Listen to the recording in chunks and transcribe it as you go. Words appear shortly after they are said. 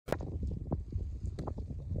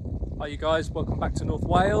Hi you guys, welcome back to North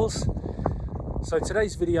Wales. So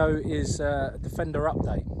today's video is a Defender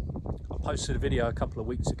update. I posted a video a couple of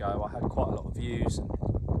weeks ago. I had quite a lot of views and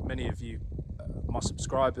many of you, my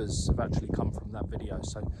subscribers, have actually come from that video.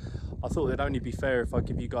 So I thought it'd only be fair if I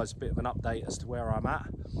give you guys a bit of an update as to where I'm at.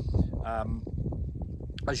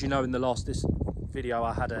 As you know, in the last video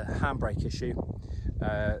I had a handbrake issue.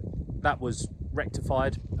 That was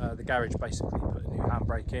rectified. The garage basically put a new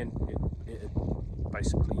handbrake in. It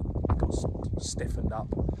basically got stiffened up,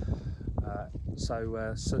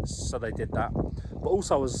 so they did that. But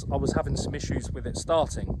also I was having some issues with it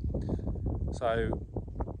starting. So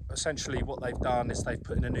essentially what they've done is they've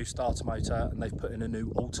put in a new starter motor and they've put in a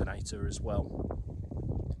new alternator as well.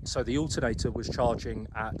 So the alternator was charging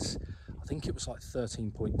at, I think it was like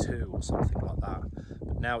 13.2 or something like that,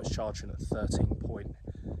 but now it's charging at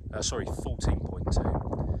 14.2.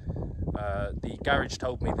 The garage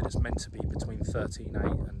told me that it's meant to be between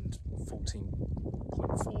 13.8 and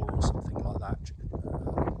 14.4 or something like that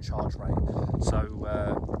charge rate. So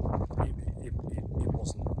it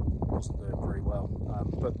wasn't doing very well.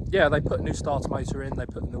 But yeah, they put a new starter motor in, they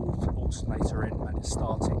put a new alternator in, and it's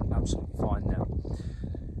starting absolutely fine now.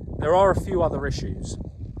 There are a few other issues.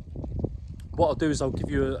 What I'll do is I'll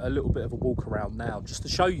give you a little bit of a walk around now, just to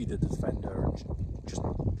show you the Defender and just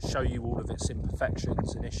show you all of its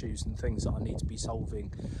imperfections and issues and things that I need to be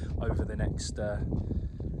solving over the next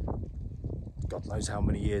God knows how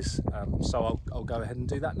many years. So I'll go ahead and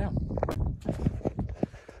do that now.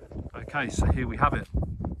 Okay, so here we have it.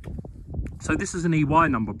 So this is an EY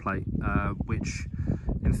number plate, which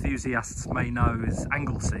enthusiasts may know as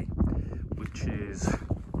Anglesey, which is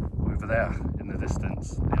over there in the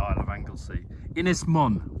distance, the Isle of Anglesey. Ynys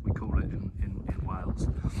Môn, we call it in Wales.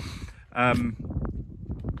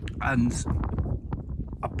 And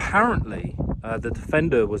apparently the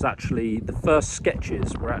Defender was actually, the first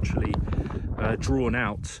sketches were actually drawn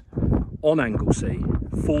out on Anglesey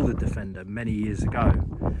for the Defender many years ago.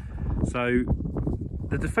 So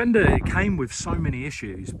the Defender, it came with so many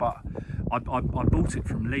issues, but I bought it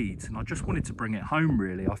from Leeds and I just wanted to bring it home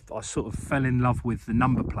really. I sort of fell in love with the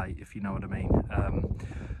number plate, if you know what I mean.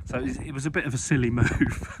 So it was a bit of a silly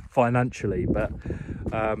move financially, but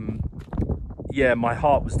yeah, my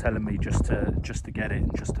heart was telling me just to get it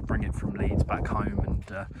and just to bring it from Leeds back home and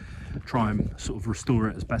try and sort of restore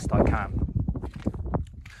it as best I can.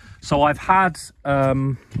 So I've had,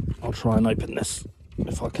 I'll try and open this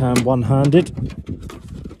if I can one-handed.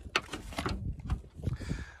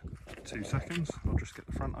 2 seconds, I'll just get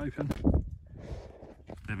the front open.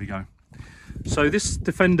 There we go. So this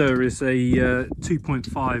Defender is a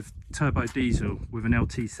 2.5 turbo diesel with an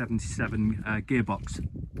LT77 gearbox.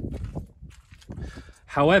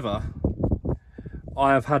 However,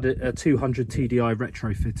 I have had a 200 TDI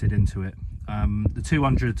retrofitted into it. The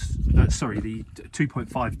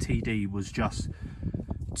 2.5 TD was just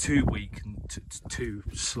too weak and too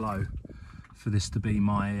slow for this to be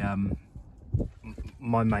my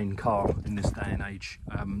my main car in this day and age.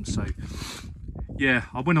 So yeah,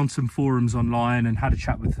 I went on some forums online and had a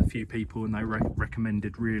chat with a few people, and they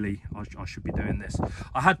recommended really I should be doing this.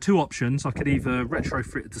 I had two options. I could either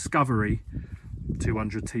retrofit a Discovery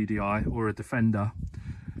 200 TDI or a Defender.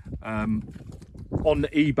 On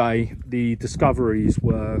eBay, the Discoveries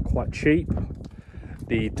were quite cheap.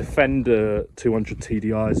 The Defender 200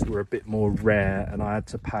 TDIs were a bit more rare, and I had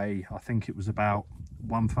to pay, I think it was about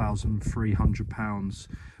 £1,300,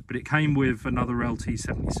 but it came with another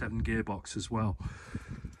LT77 gearbox as well,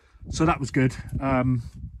 so that was good.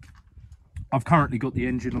 I've currently got the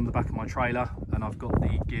engine on the back of my trailer, and I've got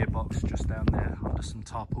the gearbox just down there under some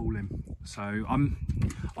tarpaulin. So I'm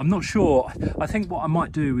not sure. I think what I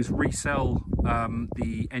might do is resell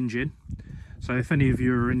the engine. So if any of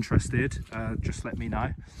you are interested, just let me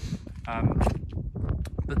know.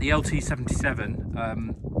 But the LT77,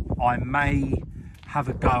 I may have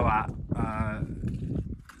a go at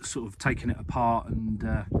sort of taking it apart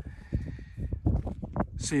and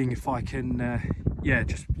seeing if I can yeah,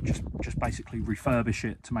 just basically refurbish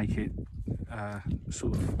it to make it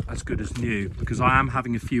sort of as good as new, because I am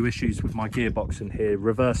having a few issues with my gearbox in here.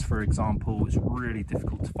 Reverse, for example, is really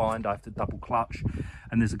difficult to find. I have to double clutch,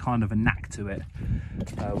 and there's a kind of a knack to it,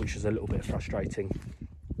 which is a little bit frustrating.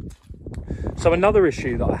 So another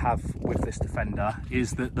issue that I have with this Defender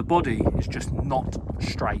is that the body is just not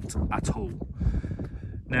straight at all.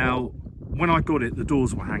 Now, when I got it, the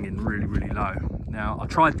doors were hanging really, really low. Now, I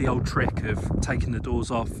tried the old trick of taking the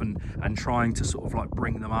doors off and trying to sort of like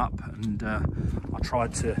bring them up, and I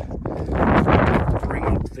tried to bring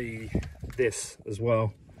up this as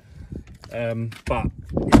well, but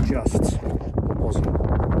it just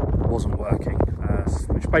wasn't working. parts,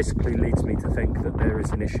 which basically leads me to think that there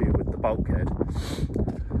is an issue with the bulkhead.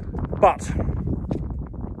 But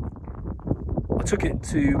I took it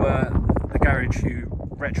to the garage who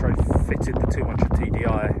retrofitted the 200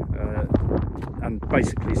 TDI and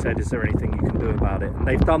basically said, is there anything you can do about it? And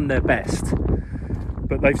they've done their best,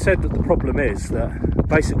 but they've said that the problem is that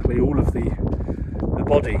basically all of the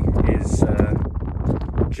body is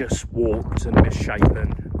just warped and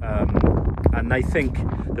misshapen, and they think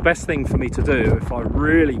the best thing for me to do, if I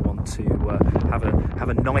really want to have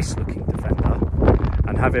a nice looking Defender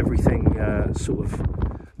and have everything sort of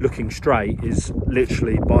looking straight, is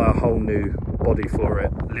literally buy a whole new body for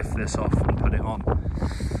it, lift this off and put it on.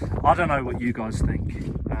 I don't know what you guys think.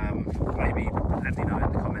 Maybe let me know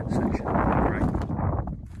in the comment section. That'd be great.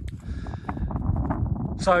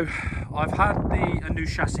 So I've had a new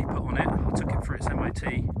chassis put on it. I took it for its MOT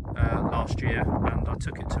last year, and I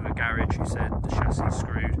took it to a garage who said the chassis is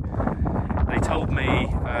screwed. They told me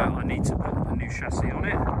I need to put a new chassis on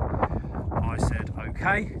it. I said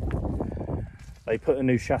okay. They put a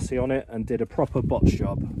new chassis on it and did a proper botch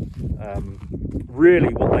job.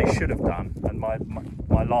 Really what they should have done, and my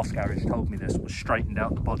last garage told me this, was straightened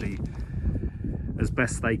out the body as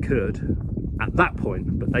best they could at that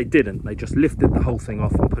point, but they didn't. They just lifted the whole thing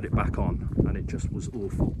off and put it back on, and it just was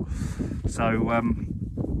awful. So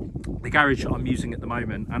the garage that I'm using at the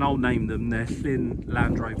moment, and I'll name them, they're Llyn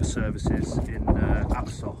Land Rover Services in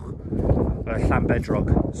Abersoch,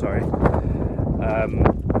 Llanbedrog, sorry.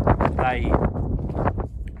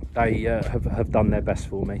 They have done their best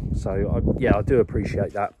for me, so yeah, I do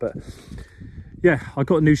appreciate that. But yeah, I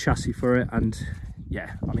got a new chassis for it, and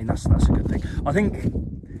yeah, I mean that's a good thing. I think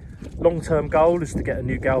long-term goal is to get a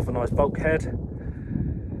new galvanized bulkhead,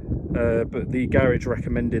 but the garage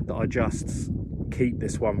recommended that I just keep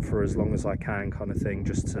this one for as long as I can, kind of thing,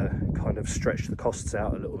 just to kind of stretch the costs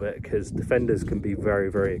out a little bit, because Defenders can be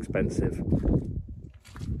very, very expensive.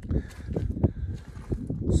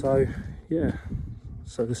 So yeah,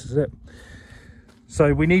 so this is it.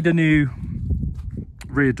 So we need a new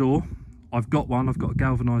rear door. I've got one. I've got a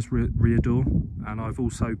galvanized rear door, and I've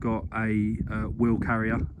also got a wheel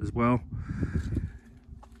carrier as well.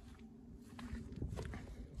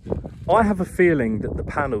 I have a feeling that the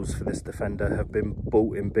panels for this Defender have been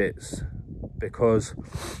bought in bits, because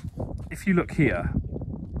if you look here,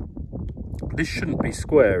 this shouldn't be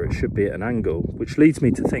square, it should be at an angle, which leads me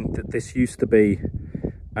to think that this used to be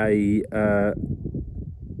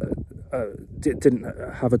didn't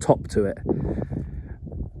have a top to it.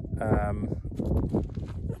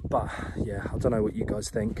 But yeah, I don't know what you guys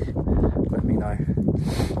think, let me know.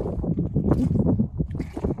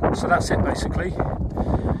 So that's it basically.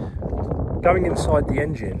 Going inside the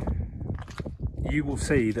engine, you will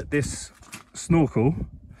see that this snorkel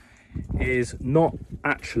is not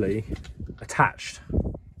actually attached.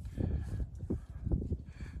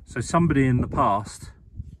 So somebody in the past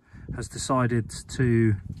has decided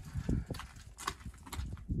to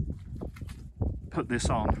put this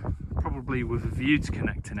on, probably with a view to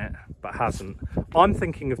connecting it, but hasn't. I'm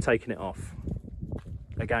thinking of taking it off.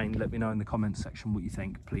 Again, let me know in the comments section what you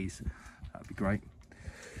think, please. That'd be great.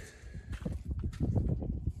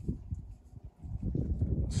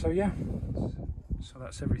 So yeah, so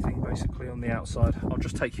that's everything basically on the outside. I'll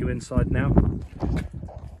just take you inside now.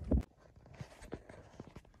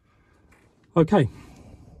 Okay,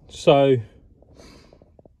 so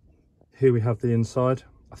here we have the inside.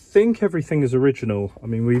 I think everything is original. I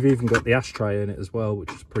mean, we've even got the ashtray in it as well,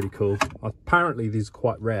 which is pretty cool. Apparently these are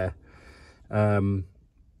quite rare.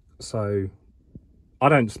 So I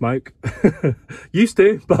don't smoke. Used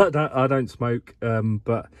to, but I don't smoke.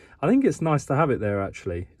 But I think it's nice to have it there,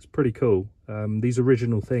 actually. It's pretty cool. These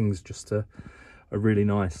original things just are really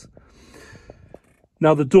nice.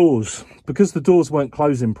 Now the doors, because the doors weren't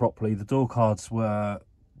closing properly, the door cards were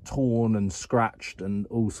torn and scratched and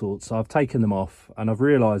all sorts. So I've taken them off, and I've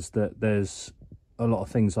realised that there's a lot of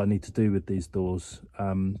things I need to do with these doors.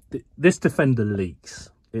 This Defender leaks.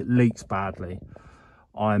 It leaks badly.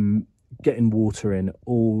 I'm getting water in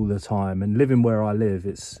all the time, and living where I live,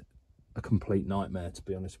 it's a complete nightmare, to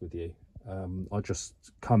be honest with you. I just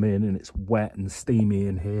come in and it's wet and steamy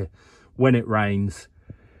in here. When it rains,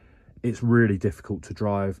 it's really difficult to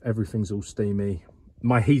drive. Everything's all steamy.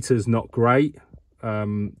 My heater's not great.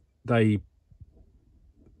 They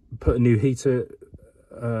put a new heater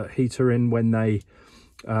in when they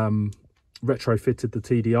retrofitted the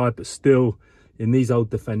TDI, but still in these old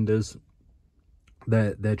Defenders,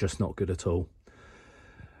 they're just not good at all.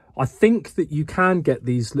 I think that you can get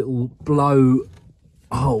these little blow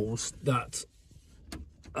holes that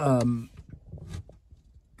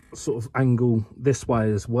sort of angle this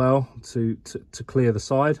way as well to clear the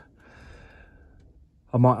side.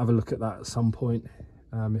 I might have a look at that at some point.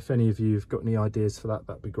 If any of you have got any ideas for that,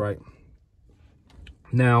 that'd be great.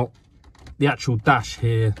 Now, the actual dash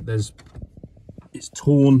here, it's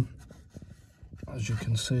torn, as you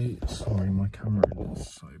can see. Sorry, my camera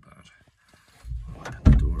is so bad. I'll open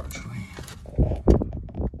the door actually.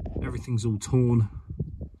 Everything's all torn.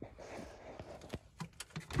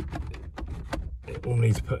 It all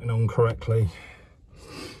needs putting on correctly.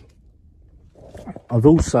 I've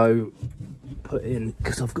also put in,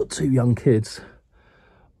 because I've got 2 young kids,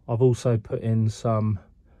 I've also put in some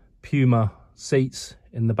Puma seats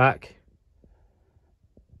in the back,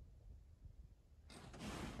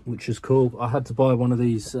 which is cool. I had to buy one of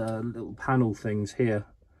these little panel things here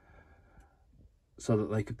so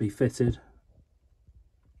that they could be fitted.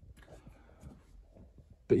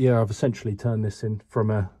 But yeah, I've essentially turned this in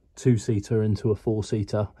from a 2-seater into a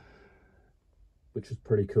 4-seater, which is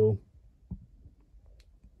pretty cool.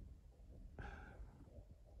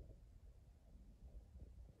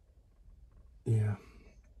 Yeah.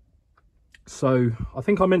 So I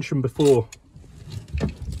think I mentioned before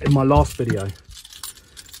in my last video,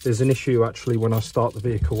 there's an issue actually when I start the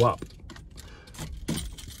vehicle up,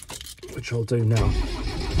 which I'll do now.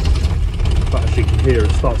 But as you can hear,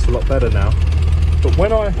 it starts a lot better now. But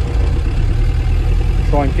when I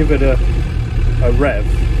try and give it a rev,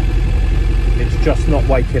 it's just not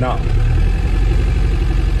waking up.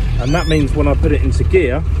 And that means when I put it into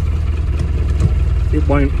gear, it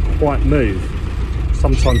won't quite move.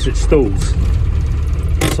 Sometimes it stalls.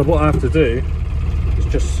 So what I have to do is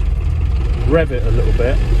just rev it a little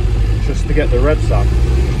bit just to get the revs up.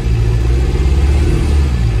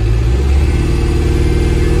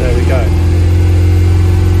 There we go.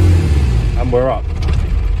 And we're up.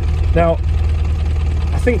 Now,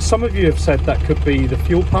 I think some of you have said that could be the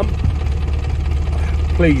fuel pump.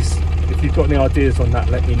 Please, if you've got any ideas on that,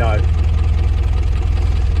 let me know.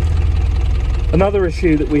 Another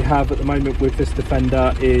issue that we have at the moment with this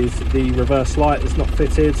Defender is the reverse light is not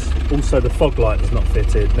fitted. Also, the fog light is not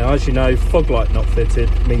fitted. Now, as you know, fog light not fitted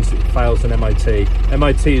means it fails an MOT.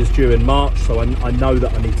 MOT is due in March, so I know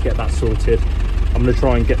that I need to get that sorted. I'm going to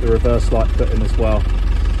try and get the reverse light put in as well.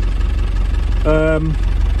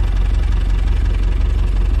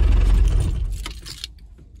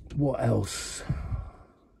 What else?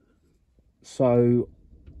 So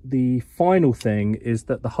the final thing is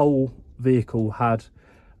that the whole vehicle had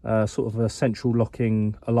sort of a central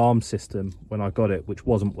locking alarm system when I got it, which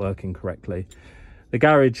wasn't working correctly. The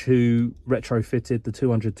garage who retrofitted the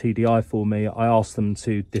 200 TDI for me, I asked them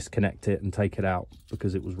to disconnect it and take it out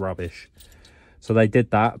because it was rubbish. So they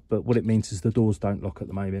did that, but what it means is the doors don't lock at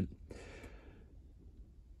the moment.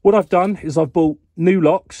 What I've done is I've bought new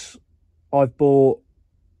locks, I've bought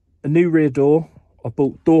a new rear door, I've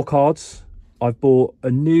bought door cards, I've bought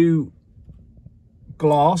a new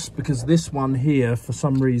glass because this one here for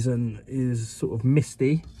some reason is sort of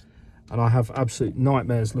misty and I have absolute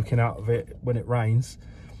nightmares looking out of it when it rains.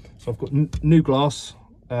 So I've got new glass,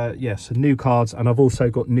 so new cards, and I've also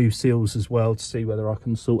got new seals as well to see whether I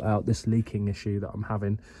can sort out this leaking issue that I'm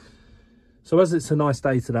having. So as it's a nice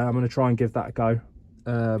day today, I'm going to try and give that a go,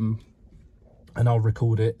 and I'll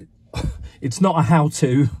record it. It's not a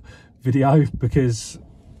how-to video because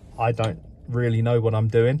I don't really know what I'm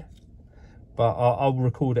doing, but I'll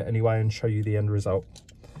record it anyway and show you the end result.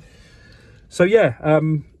 So yeah,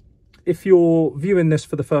 if you're viewing this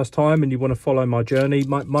for the first time and you want to follow my journey,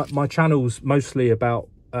 my channel's mostly about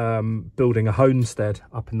building a homestead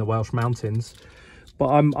up in the Welsh Mountains, but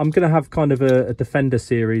I'm going to have kind of a Defender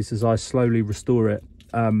series as I slowly restore it.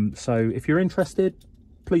 So if you're interested,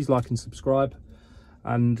 please like and subscribe,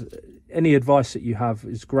 and any advice that you have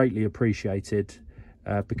is greatly appreciated,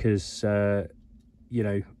 because you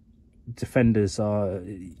know, Defenders are,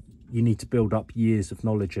 you need to build up years of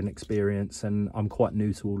knowledge and experience, and I'm quite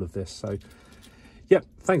new to all of this. So yeah,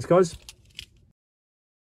 thanks guys.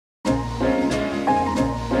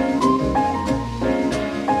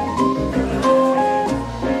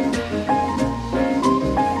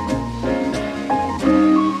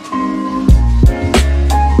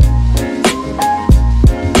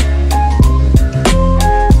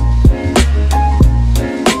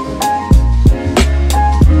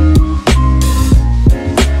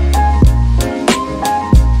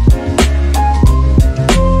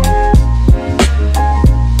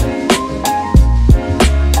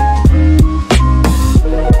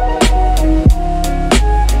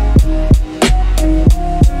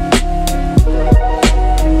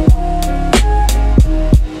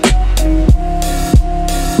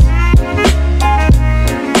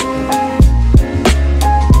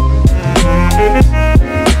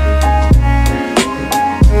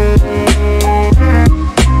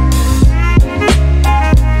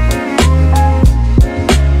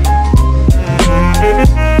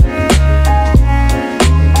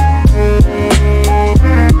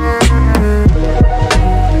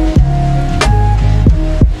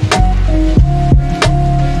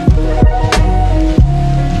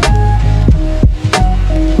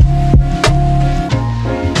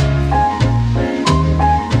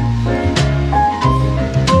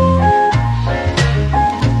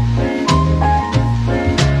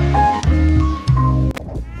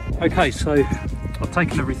 Okay, so I've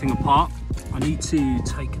taken everything apart. I need to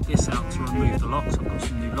take this out to remove the locks. I've got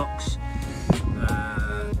some new locks.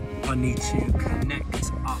 I need to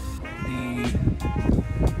connect up the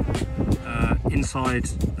inside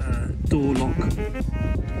door lock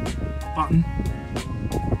button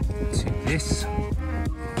to this.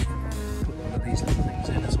 Put one of these little things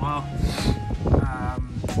in as well.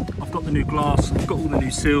 I've got the new glass, I've got all the new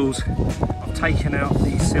seals. I've taken out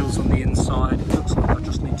these seals on the inside. It looks like I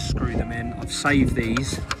just need to screw them in. I've saved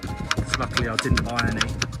these, because luckily I didn't buy any.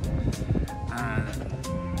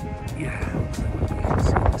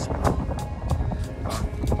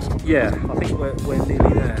 Yeah, I think we're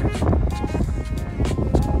nearly there.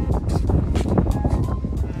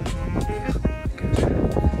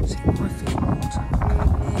 See, I think water can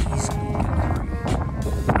easily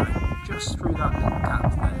get through, just through that little gap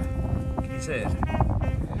there. Can you see it?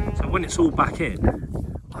 So when it's all back in,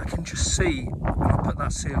 I can just see, when I put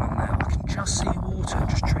that seal on there, I can just see water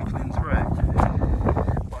just trickling through.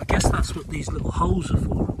 But I guess that's what these little holes are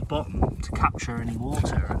for at the bottom, to capture any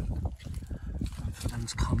water and for them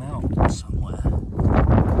to come out somewhere.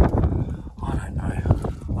 I don't know.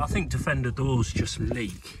 I think Defender doors just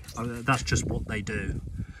leak. That's just what they do.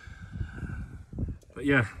 But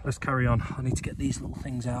yeah, let's carry on. I need to get these little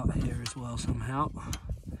things out here as well somehow.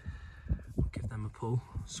 I'll give them a pull.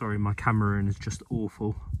 Sorry, my camera in is just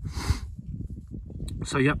awful.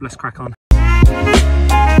 So yep, let's crack on.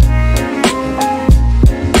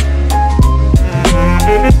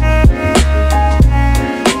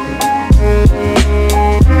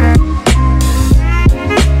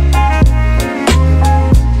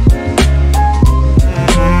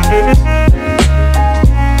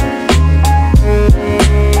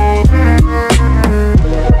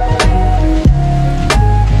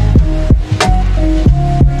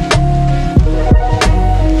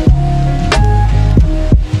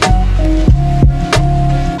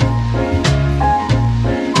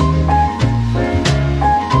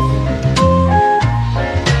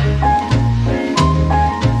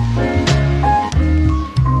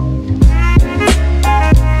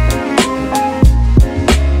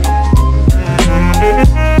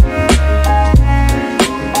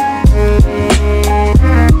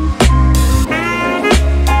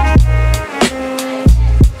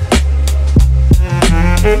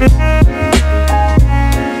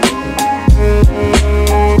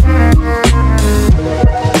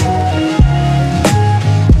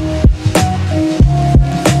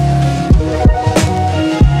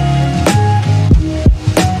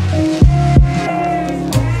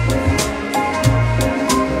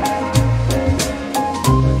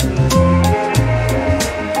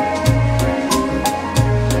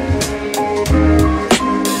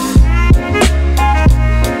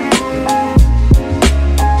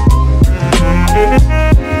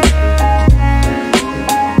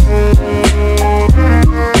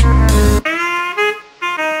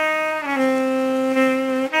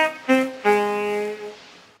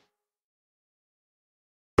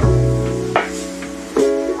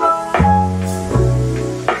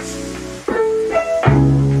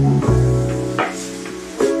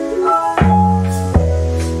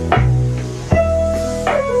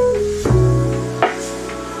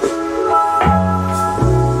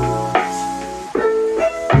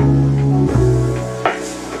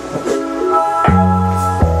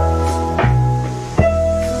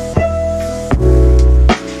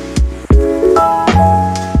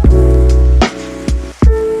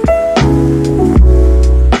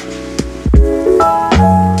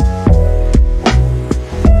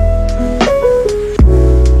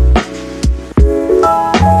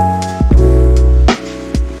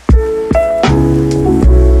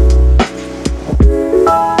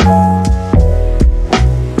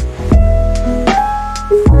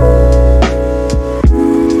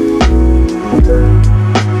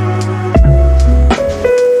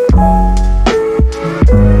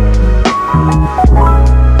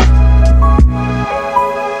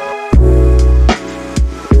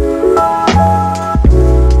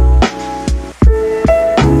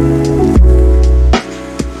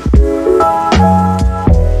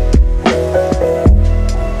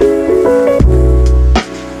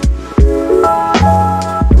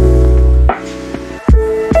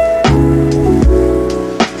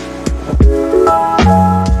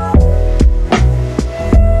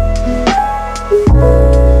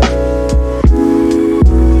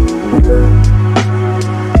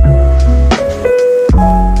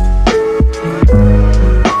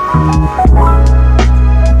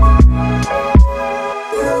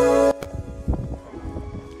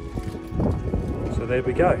 there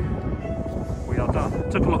we go. We are done.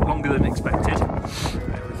 Took a lot longer than expected.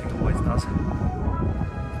 Everything always does.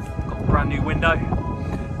 Got a brand new window,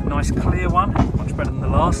 a nice clear one, much better than the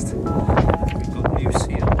last. We've got new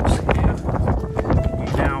seals here. We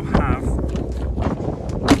now have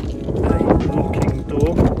a locking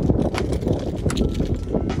door.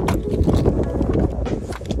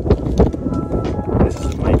 This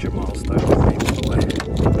is a major milestone for me, by the way.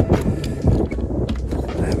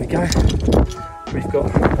 There we go. We've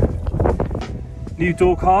got new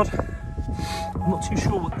door card. I'm not too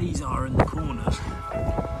sure what these are in the corners,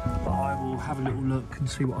 but I will have a little look and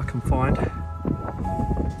see what I can find. But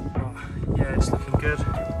yeah, it's looking good.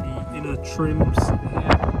 The inner trims here,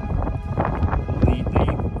 or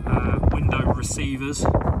the window receivers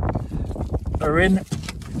are in.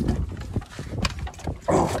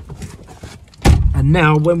 And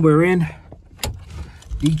now when we're in,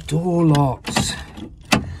 the door locks.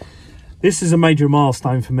 This is a major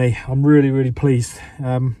milestone for me. I'm really pleased.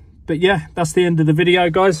 But yeah, that's the end of the video,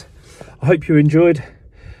 guys. I hope you enjoyed.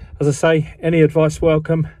 As I say, any advice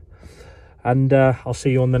welcome, and I'll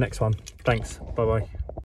see you on the next one. Thanks. Bye bye.